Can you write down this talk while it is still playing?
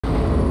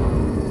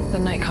The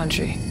night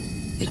country.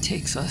 It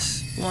takes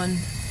us one.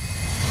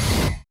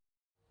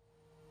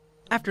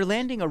 After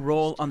landing a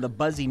role on the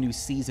buzzy new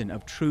season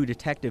of True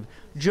Detective,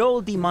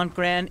 Joel de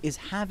Montgrand is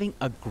having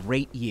a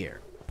great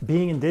year.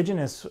 Being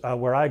Indigenous,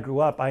 where I grew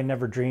up, I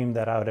never dreamed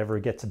that I would ever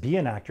get to be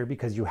an actor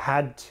because you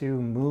had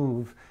to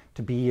move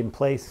to be in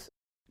place.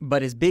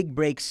 But his big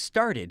break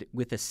started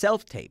with a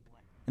self-tape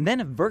and then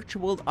a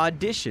virtual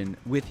audition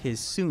with his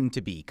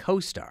soon-to-be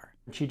co-star.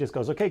 She just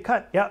goes, okay,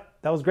 cut, yeah,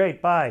 that was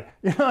great, bye.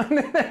 You know,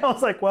 and I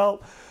was like,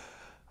 well,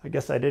 I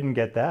guess I didn't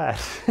get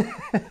that.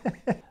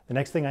 The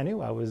next thing I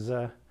knew, I was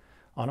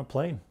on a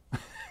plane.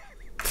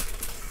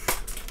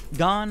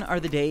 Gone are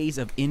the days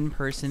of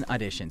in-person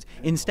auditions.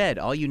 Instead,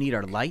 all you need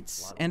are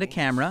lights and a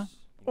camera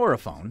or a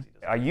phone.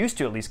 I used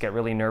to at least get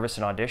really nervous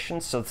in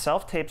auditions, so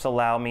self-tapes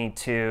allow me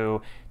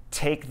to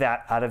take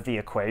that out of the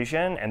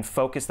equation and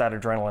focus that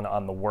adrenaline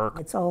on the work.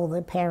 It's all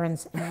the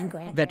parents and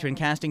grandparents. Veteran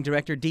casting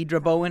director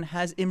Deidre Bowen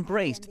has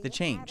embraced the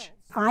change.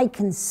 I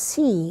can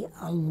see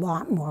a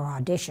lot more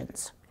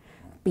auditions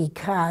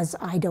because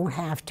I don't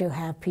have to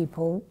have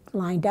people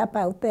lined up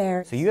out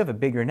there. So you have a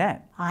bigger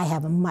net. I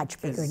have a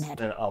much bigger net.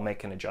 Then I'll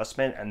make an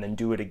adjustment and then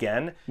do it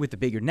again. With the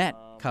bigger net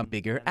come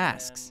bigger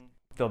asks.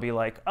 They'll be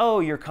like, oh,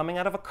 you're coming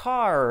out of a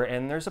car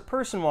and there's a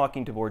person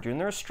walking toward you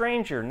and they're a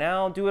stranger.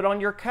 Now do it on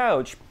your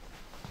couch.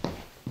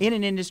 In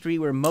an industry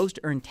where most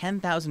earn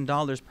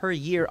 $10,000 per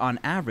year on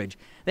average,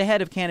 the head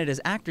of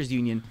Canada's Actors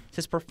Union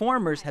says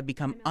performers have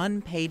become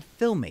unpaid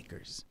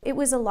filmmakers. It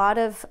was a lot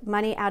of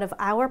money out of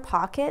our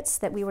pockets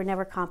that we were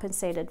never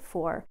compensated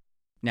for.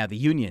 Now the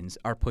unions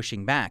are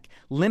pushing back,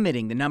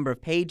 limiting the number of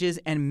pages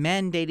and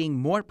mandating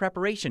more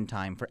preparation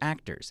time for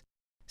actors.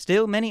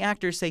 Still, many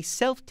actors say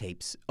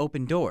self-tapes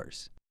open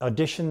doors.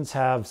 Auditions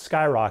have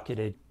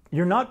skyrocketed.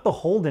 You're not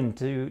beholden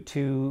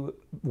to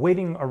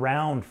waiting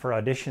around for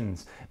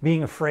auditions,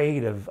 being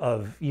afraid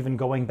of even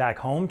going back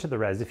home to the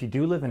res if you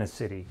do live in a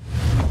city.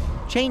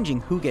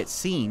 Changing who gets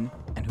seen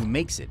and who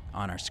makes it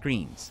on our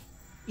screens.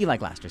 Eli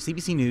Glaster,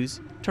 CBC News,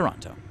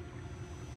 Toronto.